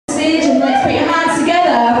message, and let's put your hands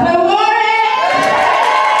together for Warwick!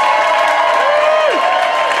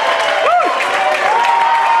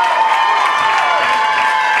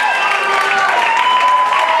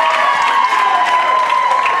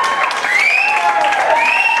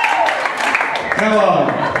 How are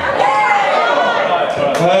you?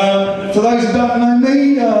 For those who don't know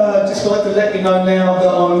me, just like to let you know now that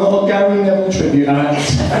I'm not a Gary Neville tribute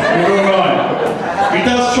act. You're alright. He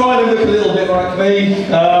does try to look a little bit like me,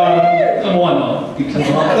 and why not? Because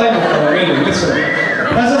I'm playing really. Listen,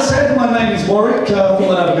 as I said, my name is Warwick. Thought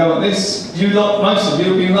I'd have a go at this. You lot, most of you,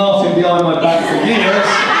 have been laughing behind my back for years.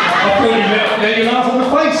 I thought you'd laugh on the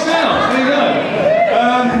face now. There you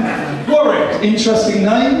go. Warwick, interesting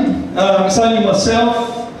name. It's only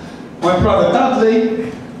myself, my brother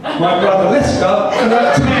Dudley, my brother Lester, and there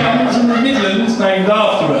are towns in the Midlands named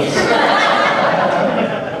after us.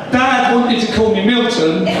 Dad wanted to call me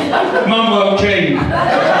Milton, Mum won't keen. So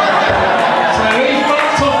he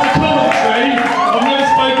fucked off the commentary. I've never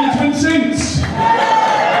spoken to him since.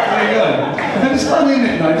 There you go. And it's funny, isn't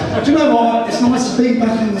it, mate? Do you know what? It's nice to be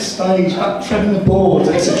back on the stage, back treading the boards.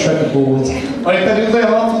 It's a tread the boards. They do there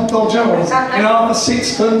half the dodge hours, half a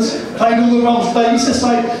sixpence, played all the roles. They used to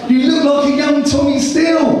say, you look like a young Tommy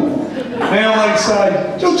Steele. Now they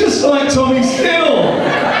say, you're just like Tommy Steele.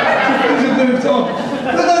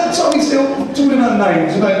 But Tommy Steele, talking about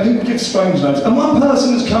names, you know, people give strange names. And one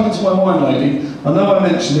person that's come into my mind lately, I know I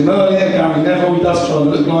mentioned him earlier, Gary Neville, he does try to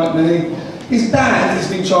look like me. His dad has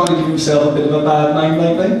been trying to give himself a bit of a bad name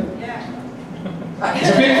lately. It's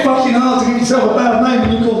a bit fucking hard to give yourself a bad name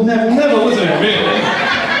when you're called Neville, isn't it, really?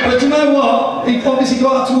 But do you know what? He obviously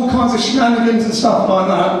got up to all kinds of shenanigans and stuff like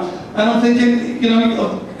that. And I'm thinking, you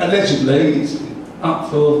know, allegedly, he's up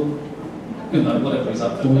for, you know, whatever he's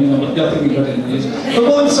up for, you know, I think we've got it in the news. But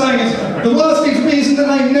what I'm saying is, the worst thing for me isn't the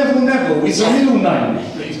name Neville, it's a middle name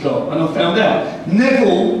that he's got, and I found out.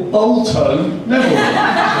 Neville Bolto Neville.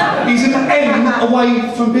 He's an N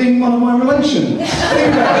away from being one of my relations.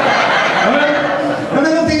 Think about it, right? And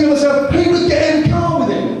then I'm thinking to myself, who would get in a car with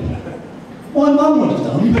him? My mum would have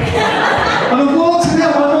done. And I've worked it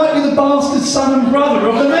out, I might be the bastard son and brother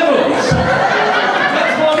of the Nevilles.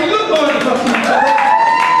 That's why we look like the fucking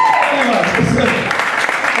anyway,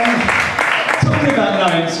 talking about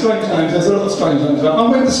names, strange names, there's a lot of strange names. I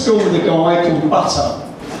went to school with a guy called Butter.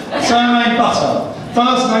 Surname Butter.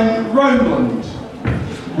 First name Roland.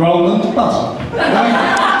 Roland Butter.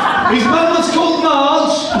 Right? His mum was called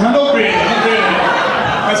Marge. No, not really, not really.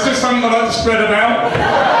 That's just something I like to spread about.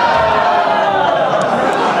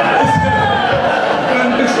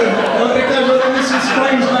 There's some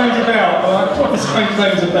strange names about, right? Proper strange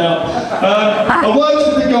names about. I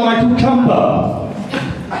worked with a guy called Cumber.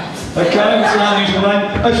 Okay, it's an unusual name.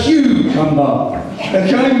 A Hugh Cumber. Okay,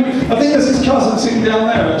 I think that's his cousin sitting down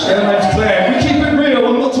there actually. Her name's Claire. We keep it real.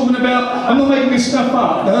 I'm not talking about. I'm not making this stuff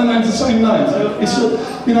up. Her name's the same name. It's,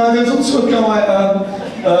 you know, there's also a guy.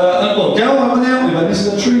 Well, girl I went out with, and this is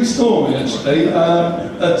a true story actually.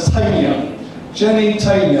 Talia, Jenny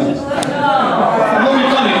Talia. I'm not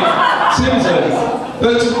being funny, seriously.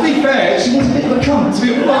 But to be fair, she was a bit of a cunt to be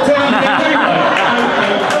locked down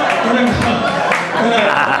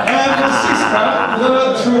my sister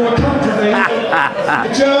worked for a company,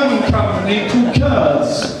 a German company called Kurz.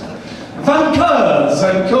 Van Kurz,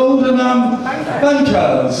 they were called, and Van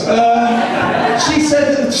Kurz. She said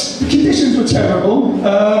that the conditions were terrible,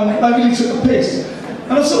 they really took a piss.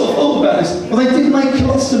 And I sort of thought about this. Well, they did make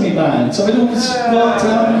colostomy band, so it always worked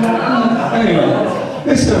out. Anyway,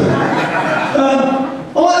 listen.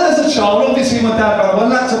 I, as a child, obviously my dad, I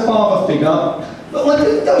lacked a father figure, but I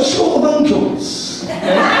didn't go short of uncles.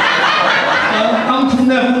 Yeah? Uncle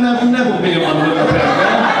Neville being one of them.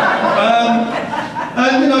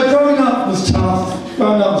 And you know, growing up was tough.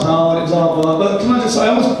 Growing up was hard, it was hard work. But can I just say, I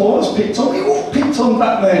was picked on. We were all picked on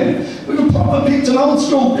back then. We were proper picked on, old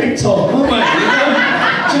school picked on, weren't we? You know?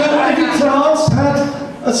 Do you know what every class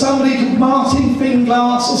had somebody called Martin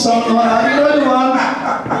Finglass or something like that? You know the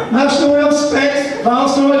one? National Health Spec,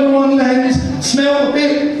 passed over one lens, smelled a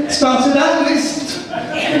bit, started analyst.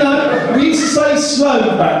 You know, we used to say slow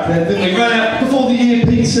back then, didn't we? Right out before the year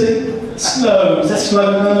PC. Slow, is that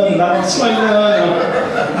slow learner? That slow learner.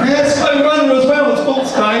 Yeah, slow runner as well,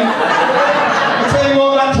 sports day. I tell you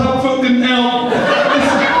what, that club foot didn't help.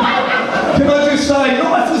 Can I just say,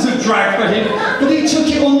 life was a drag for him, but he took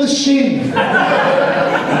it on the shin.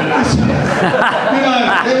 You know,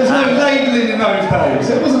 there was no labelling in those days.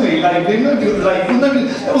 There wasn't any labelling, nobody got labelling,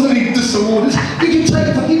 there wasn't any disorders. You could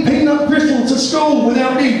take fucking peanut brittle to school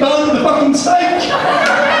without being burned at the fucking stake. You know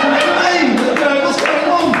what I mean? You know, what's going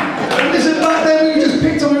on? Listen, back then we just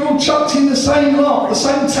picked on, we were all chucked in the same lot, the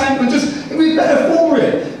same tank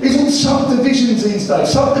though.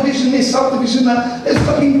 Subdivision this, subdivision that. It's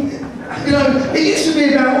fucking, you know, it used to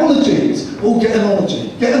be about ologies. Oh, get an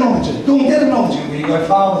ology, get an ology. Go on, get an ology. There you go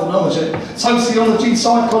far with an ology. Sociology,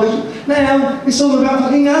 psychology. Now, it's all about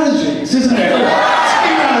fucking allergies, isn't it?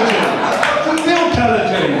 Skin allergy, milk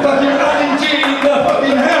allergy, fucking allergy in the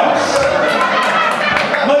fucking house.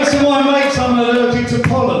 Most of my mates are allergic to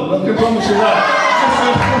pollen, I can promise you that.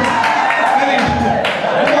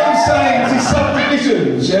 What I'm saying is these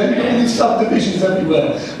subdivisions, yeah? We've got all these subdivisions everywhere.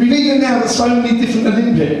 We've even now got so many different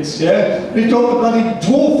Olympics, yeah? We've got the bloody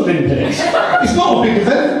dwarf Olympics. It's not a big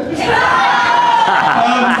event.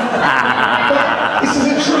 But this is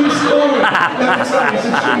a true story. Let me tell you, it's a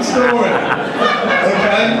true story.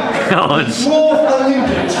 Okay? God. The dwarf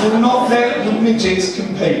Olympics will not let the midgets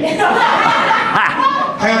compete.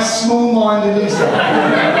 How small-minded is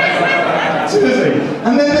that? Seriously.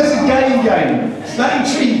 And then there's the gay game. That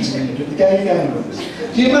intrigues me, the gay games.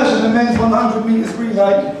 Can you imagine the men's 100 metres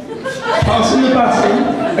relay? Passing the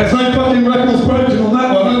baton. There's no fucking records broken on that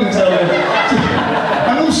one, I can tell you.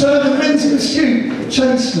 And also the men's pursuit,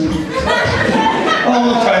 chasing.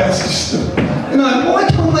 Oh, okay, that's just... You know, why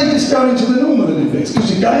can't they just go into the normal Olympics? Because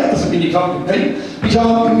you're gay, it doesn't mean you can't compete. You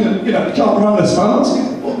can't, you can't run as fast.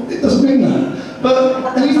 It doesn't mean that.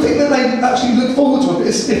 But, and you think that they actually look forward to a bit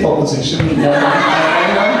of stiff opposition. You know?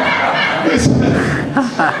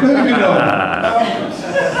 Moving on.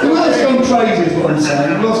 The world's gone crazy is what I'm saying.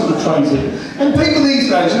 The world's gone crazy. And people these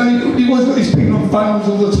days, you know, you've always got these people on phones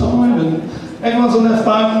all the time, and everyone's on their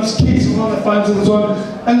phones, kids are on their phones all the time.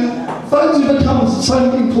 And phones have become so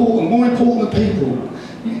important, more important than people.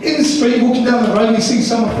 In the street, walking down the road, you see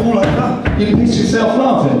someone fall over, you piss yourself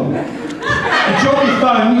laughing. You drop your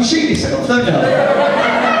phone, you shoot yourself, don't you?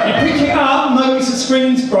 You pick it up, notice the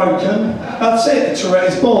screen's broken, that's it, the Tourette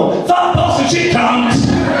is born. Fuck boss, the shit comes!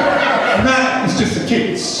 And that is just the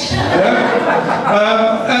kids.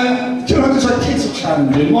 Yeah? And you know, just like kids are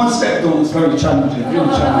challenging. My stepdaughter's very challenging,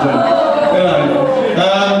 really challenging. You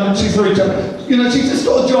know, she's very challenging. You know, she's just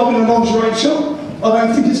got a job in a lingerie shop. I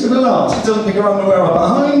don't think it's going to last. She doesn't pick her underwear up at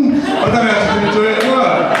home. I don't know how she's going to do it at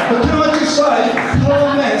work. But can I just say, her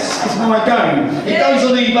mess is my game. It goes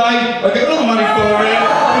on eBay, I get a lot of money for it.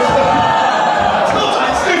 It's not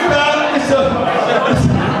that.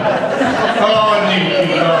 Oh, I need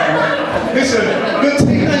you. Listen, the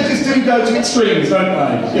teenagers do go to extremes, don't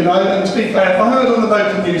they? You know, and to be fair, I heard on the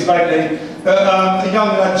local news lately that a young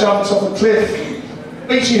lad jumped off a cliff,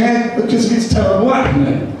 beat your head because of his terrible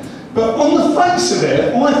acne. But on the face of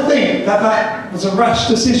it, I think that that was a rash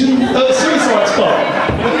decision. Suicide spot.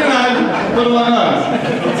 But you know, what do I know?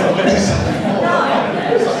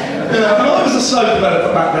 Yeah, and I was a slow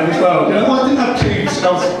developer back then as well. You know, I didn't have cubes. I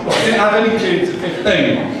didn't have any cubes at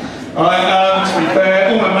 15. To be fair,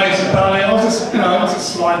 all my mates had done it. I was just, you know, I was a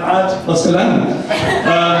slight lad. I still am.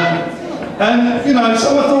 And you know, so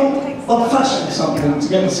I thought I'd fashion something to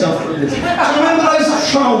get myself through this. Do you remember those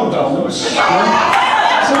troll dolls?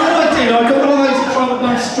 So what I did, I got one of those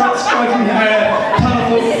nice striking hair,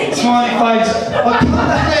 colourful, smiley face. I cut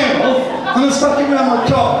the hair off and I stuck it around my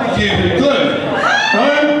cock with UV glue.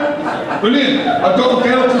 Right? Brilliant. I got a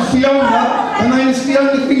girl called Fiona. Her name is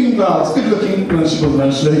Fiona Finglass. Good looking. No, she wasn't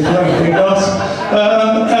actually. Fiona Finglass.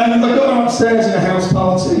 And I got her upstairs in a house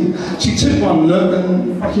party. She took one look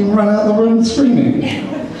and fucking ran out the room screaming.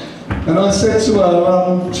 And I said to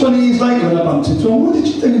her, 20 years later when I bumped into her, why did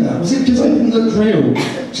you do that? Was it because I didn't look real?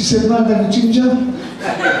 She said, no, they were ginger.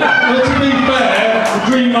 Well, to be fair, the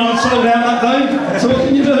dream run sold out that day, so what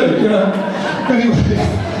can you do, you know? Anyway,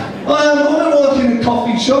 I work in a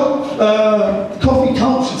coffee shop. Coffee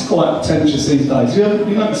culture's quite pretentious these days,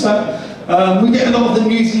 you notice that? We get a lot of the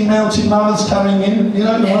newsy mountain mothers coming in, you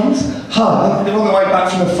know the ones? Hi, they're on the way back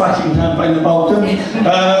from the fracking campaign in Balkan.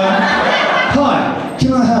 Hi.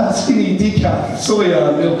 Can I have a skinny decaf,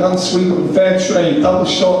 soya, milk, unsweetened, fair trade, double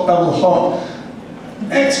shot, double hot,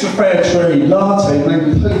 extra fair trade, latte, maybe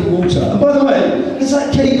with holy water. And by the way, has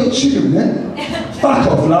that cake got sugar in it? Fuck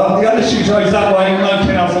off, love. The other shoe goes that way, no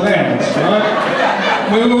cows allowed, right?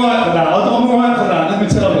 We're alright for that. I'm alright for that, let me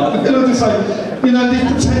tell you. I'm going to just say, you know, this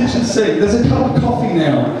pretentious thing. There's a cup of coffee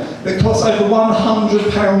now that costs over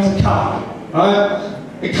 £100 a cup, right?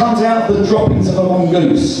 It comes out of the droppings of a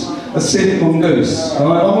mongoose. A silly mongoose.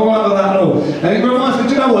 Right? I'm alright with that at all. And it reminds me,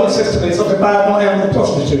 do you know what it says to me? It's like a bad night out with a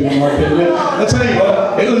prostitute, in my opinion. I tell you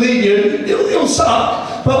what, it'll leave you, it'll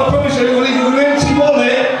suck, but I promise you it'll leave you with an empty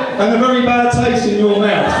wallet and a very bad taste in your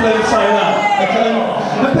mouth. Let me say that. Okay?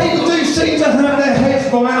 And people do seem to have their heads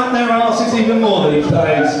from out their arses even more these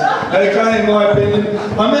days. Okay, in my opinion.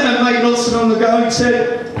 I met a mate not so long ago, he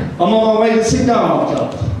said, I'm on my way to the cigar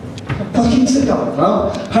club. Fucking cigar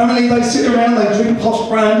club. Apparently they sit around, they drink posh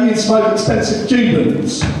brandy and smoke expensive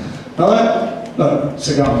Cubans. Right? No,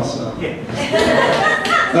 cigars. Okay,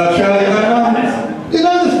 and, you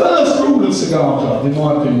know the first rule of cigar club, in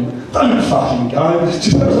my opinion, don't fucking go, do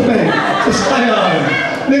you know what I mean? Just stay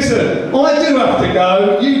home. Listen, I do have to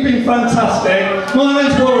go, you've been fantastic. My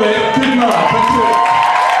name's Warwick, good night, thank you.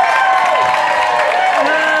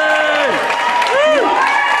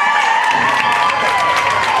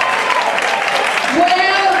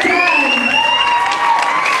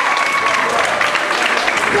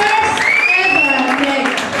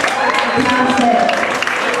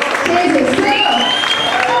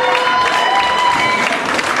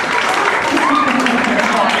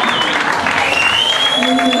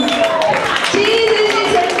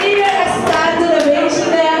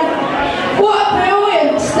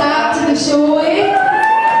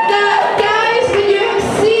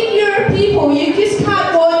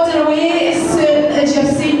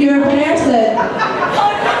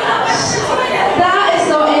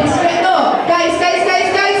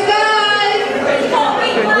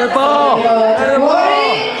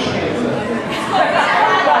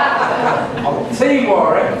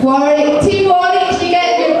 Warwick, Team Warwick, can you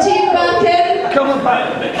get your team back in? Come on back.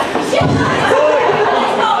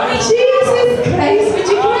 Jesus Christ, would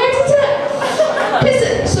you credit it?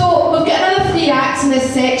 Listen, so we've got another 3 acts in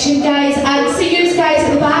this section, guys, and see you guys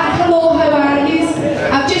at the back. Hello, how are you?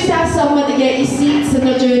 I've just asked someone to get you seats and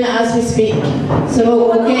they're doing it as we speak. So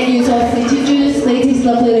we'll get you